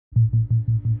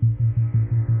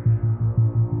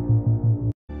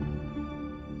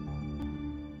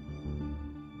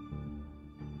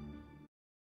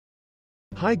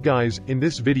Hi guys, in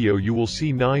this video you will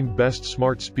see 9 best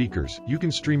smart speakers you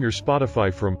can stream your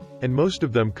Spotify from, and most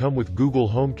of them come with Google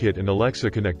HomeKit and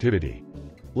Alexa connectivity.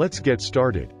 Let's get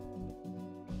started.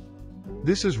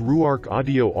 This is Ruark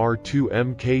Audio R2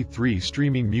 MK3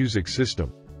 streaming music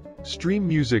system. Stream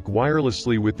music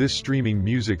wirelessly with this streaming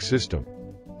music system.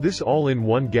 This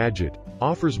all-in-one gadget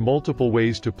offers multiple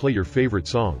ways to play your favorite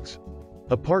songs.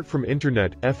 Apart from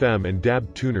internet, FM and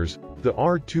DAB tuners, the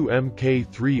R2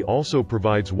 MK3 also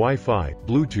provides Wi-Fi,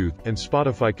 Bluetooth, and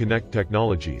Spotify Connect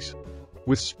technologies.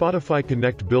 With Spotify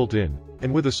Connect built in,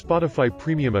 and with a Spotify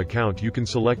Premium account you can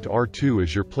select R2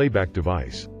 as your playback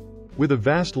device. With a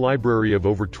vast library of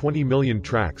over 20 million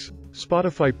tracks,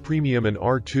 Spotify Premium and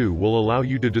R2 will allow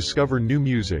you to discover new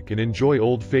music and enjoy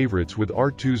old favorites with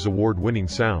R2's award-winning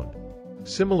sound.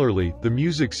 Similarly, the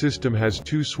music system has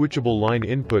 2 switchable line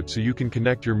inputs so you can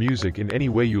connect your music in any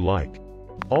way you like.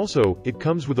 Also, it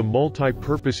comes with a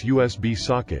multi-purpose USB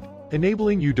socket,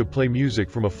 enabling you to play music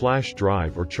from a flash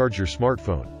drive or charge your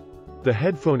smartphone. The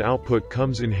headphone output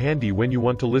comes in handy when you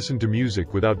want to listen to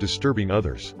music without disturbing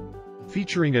others.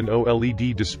 Featuring an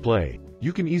OLED display,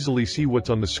 you can easily see what's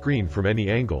on the screen from any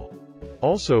angle.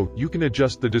 Also, you can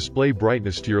adjust the display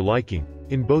brightness to your liking,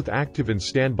 in both active and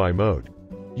standby mode.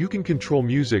 You can control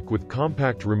music with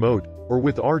compact remote, or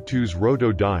with R2's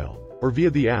Roto dial, or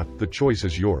via the app. The choice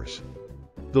is yours.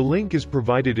 The link is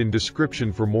provided in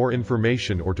description for more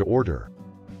information or to order.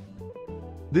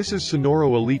 This is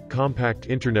Sonoro Elite Compact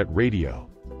Internet Radio.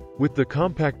 With the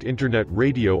compact internet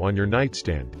radio on your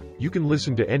nightstand, you can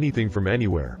listen to anything from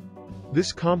anywhere.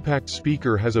 This compact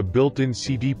speaker has a built-in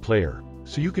CD player,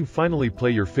 so you can finally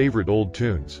play your favorite old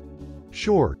tunes.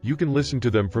 Sure, you can listen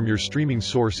to them from your streaming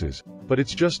sources, but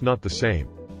it's just not the same.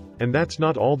 And that's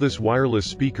not all this wireless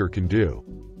speaker can do.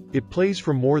 It plays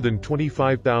from more than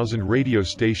 25,000 radio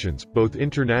stations, both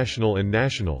international and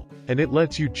national, and it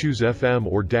lets you choose FM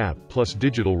or DAB, plus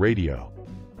digital radio.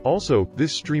 Also,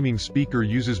 this streaming speaker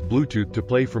uses Bluetooth to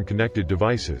play from connected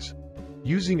devices.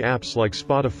 Using apps like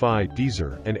Spotify,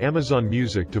 Deezer, and Amazon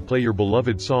Music to play your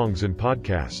beloved songs and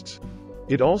podcasts.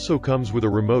 It also comes with a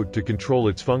remote to control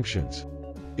its functions.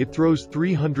 It throws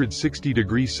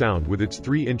 360-degree sound with its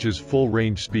 3 inches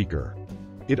full-range speaker.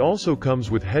 It also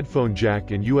comes with headphone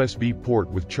jack and USB port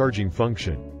with charging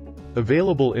function.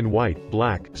 Available in white,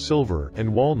 black, silver,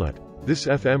 and walnut, this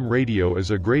FM radio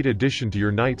is a great addition to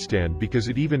your nightstand because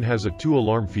it even has a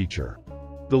 2-alarm feature.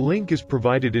 The link is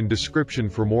provided in description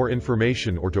for more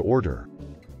information or to order.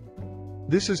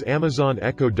 This is Amazon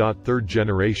Echo Dot 3rd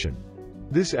generation.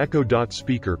 This Echo Dot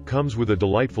speaker comes with a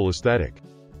delightful aesthetic.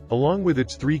 Along with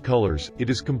its 3 colors, it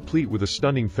is complete with a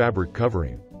stunning fabric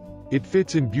covering. It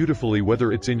fits in beautifully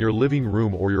whether it's in your living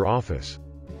room or your office.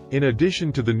 In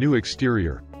addition to the new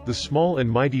exterior, the small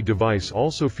and mighty device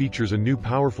also features a new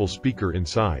powerful speaker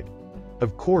inside.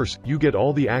 Of course, you get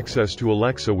all the access to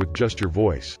Alexa with just your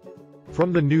voice.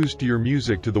 From the news to your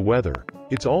music to the weather,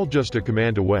 it's all just a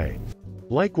command away.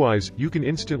 Likewise, you can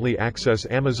instantly access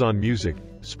Amazon Music,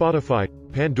 Spotify,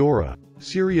 Pandora,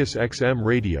 Sirius XM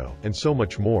Radio, and so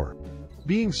much more.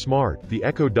 Being smart, the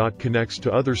Echo Dot connects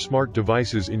to other smart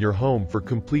devices in your home for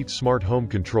complete smart home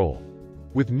control.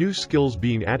 With new skills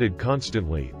being added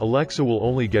constantly, Alexa will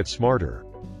only get smarter.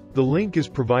 The link is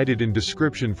provided in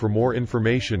description for more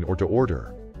information or to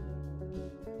order.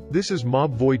 This is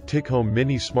Mobvoi TicHome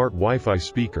Mini Smart Wi-Fi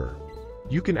Speaker.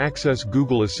 You can access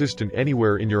Google Assistant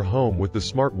anywhere in your home with the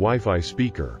smart Wi-Fi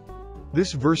speaker.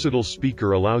 This versatile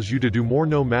speaker allows you to do more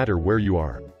no matter where you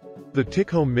are. The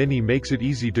TicHome Mini makes it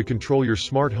easy to control your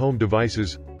smart home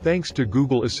devices, thanks to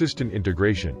Google Assistant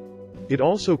integration. It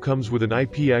also comes with an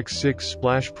IPX6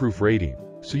 splash-proof rating,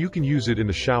 so you can use it in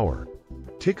the shower.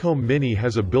 TicHome Mini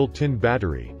has a built-in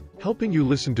battery, helping you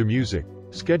listen to music,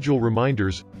 schedule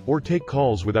reminders, or take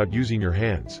calls without using your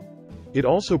hands. It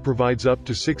also provides up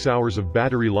to 6 hours of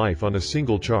battery life on a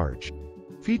single charge.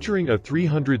 Featuring a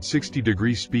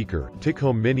 360-degree speaker,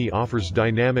 TicHome Mini offers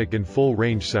dynamic and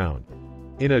full-range sound.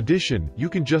 In addition, you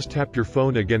can just tap your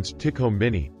phone against TicHome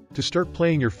Mini to start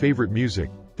playing your favorite music,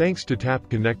 thanks to Tap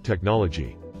Connect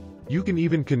technology. You can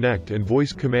even connect and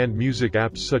voice command music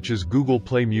apps such as Google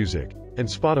Play Music and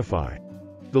Spotify.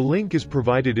 The link is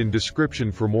provided in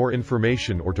description for more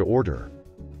information or to order.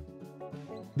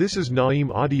 This is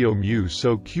Naim Audio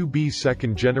Muso QB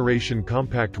 2nd generation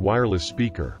compact wireless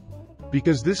speaker.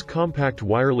 Because this compact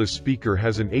wireless speaker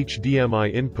has an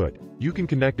HDMI input, you can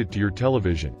connect it to your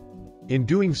television. In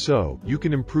doing so, you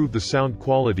can improve the sound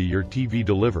quality your TV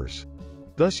delivers.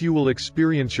 Thus you will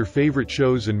experience your favorite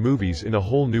shows and movies in a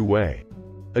whole new way.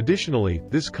 Additionally,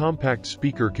 this compact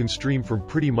speaker can stream from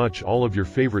pretty much all of your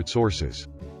favorite sources.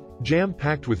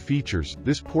 Jam-packed with features,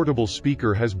 this portable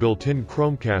speaker has built-in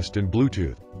Chromecast and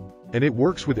Bluetooth. And it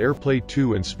works with AirPlay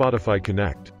 2 and Spotify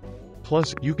Connect.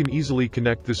 Plus, you can easily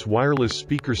connect this wireless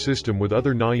speaker system with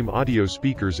other Naim audio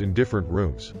speakers in different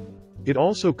rooms. It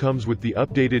also comes with the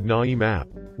updated Naim app,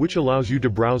 which allows you to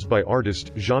browse by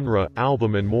artist, genre,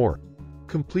 album and more,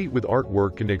 complete with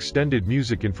artwork and extended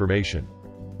music information.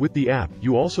 With the app,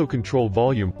 you also control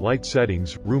volume, light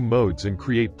settings, room modes and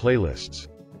create playlists.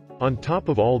 On top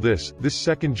of all this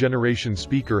second-generation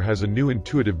speaker has a new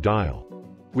intuitive dial.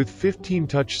 With 15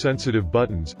 touch-sensitive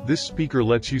buttons, this speaker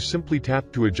lets you simply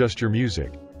tap to adjust your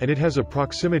music, and it has a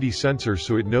proximity sensor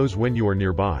so it knows when you are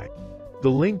nearby. The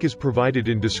link is provided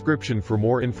in description for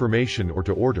more information or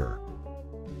to order.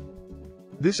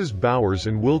 This is Bowers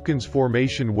 & Wilkins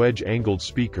Formation Wedge Angled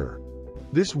Speaker.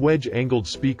 This wedge angled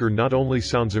speaker not only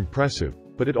sounds impressive,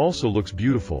 but it also looks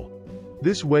beautiful.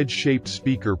 This wedge-shaped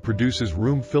speaker produces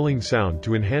room-filling sound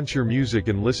to enhance your music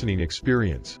and listening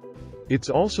experience. It's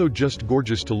also just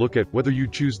gorgeous to look at, whether you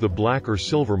choose the black or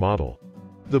silver model.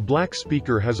 The black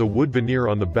speaker has a wood veneer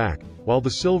on the back, while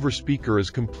the silver speaker is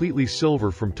completely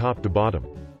silver from top to bottom.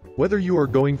 Whether you are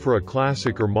going for a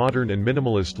classic or modern and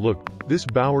minimalist look, this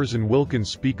Bowers & Wilkins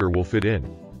speaker will fit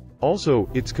in. Also,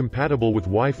 it's compatible with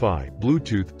Wi-Fi,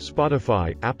 Bluetooth,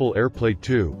 Spotify, Apple AirPlay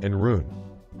 2, and Roon.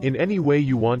 In any way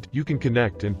you want, you can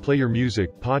connect and play your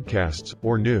music, podcasts,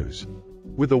 or news.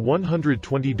 With a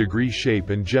 120-degree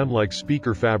shape and gem-like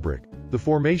speaker fabric, the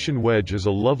Formation Wedge is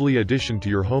a lovely addition to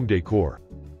your home decor.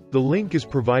 The link is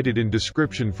provided in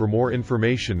description for more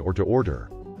information or to order.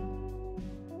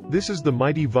 This is the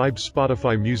Mighty Vibe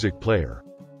Spotify music player.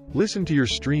 Listen to your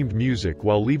streamed music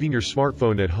while leaving your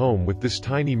smartphone at home with this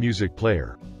tiny music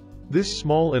player. This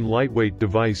small and lightweight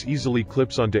device easily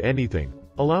clips onto anything,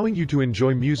 allowing you to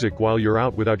enjoy music while you're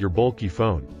out without your bulky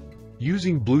phone.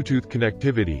 Using Bluetooth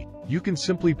connectivity, you can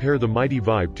simply pair the Mighty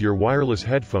Vibe to your wireless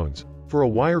headphones for a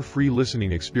wire-free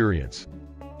listening experience.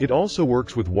 It also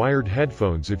works with wired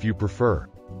headphones if you prefer.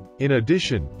 In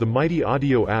addition, the Mighty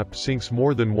Audio app syncs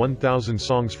more than 1,000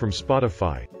 songs from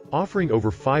Spotify, offering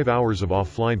over 5 hours of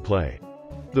offline play.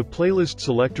 The playlist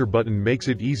selector button makes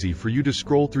it easy for you to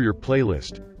scroll through your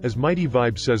playlist, as Mighty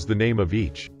Vibe says the name of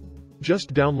each.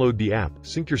 Just download the app,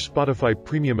 sync your Spotify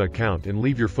Premium account and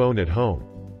leave your phone at home.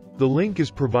 The link is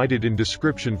provided in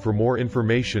description for more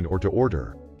information or to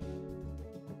order.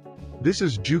 This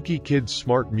is Jooki Kids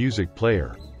Smart Music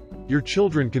Player. Your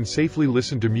children can safely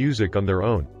listen to music on their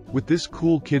own with this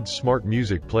cool Kids Smart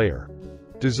Music Player.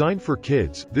 Designed for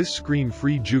kids, this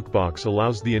screen-free jukebox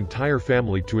allows the entire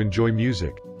family to enjoy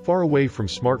music, far away from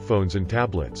smartphones and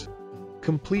tablets.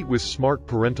 Complete with smart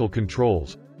parental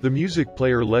controls, the music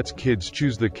player lets kids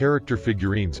choose the character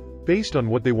figurines based on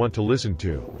what they want to listen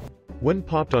to. When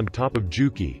popped on top of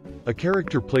Jooki, a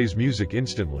character plays music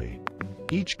instantly.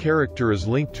 Each character is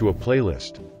linked to a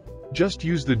playlist. Just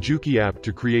use the Jooki app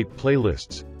to create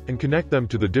playlists and connect them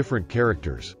to the different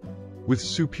characters. With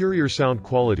superior sound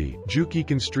quality, Jooki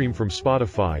can stream from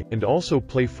Spotify and also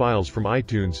play files from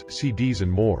iTunes, CDs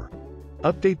and more.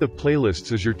 Update the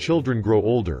playlists as your children grow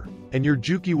older, and your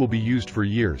Jooki will be used for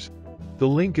years. The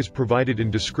link is provided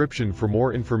in description for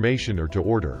more information or to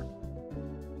order.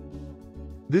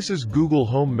 This is Google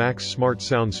Home Max Smart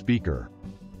Sound Speaker.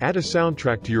 Add a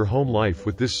soundtrack to your home life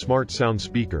with this smart sound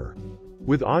speaker.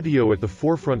 With audio at the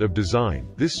forefront of design,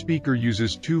 this speaker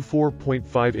uses two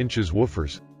 4.5 inches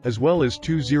woofers, as well as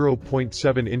two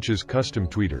 0.7 inches custom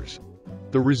tweeters.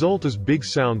 The result is big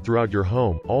sound throughout your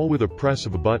home, all with a press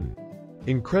of a button.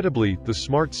 Incredibly, the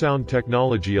smart sound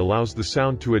technology allows the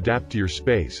sound to adapt to your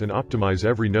space and optimize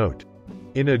every note.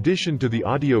 In addition to the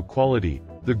audio quality,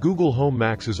 the Google Home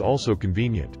Max is also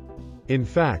convenient. In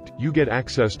fact, you get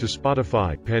access to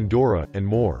Spotify, Pandora, and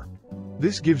more.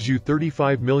 This gives you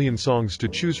 35 million songs to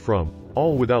choose from,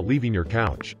 all without leaving your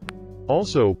couch.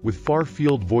 Also, with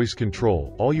far-field voice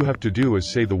control, all you have to do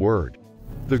is say the word.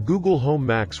 The Google Home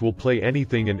Max will play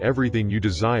anything and everything you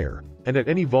desire, and at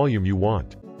any volume you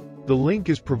want. The link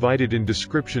is provided in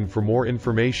description for more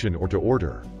information or to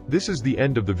order. This is the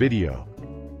end of the video.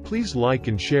 Please like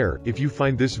and share if you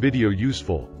find this video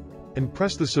useful, and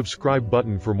press the subscribe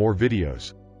button for more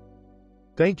videos.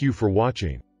 Thank you for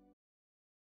watching.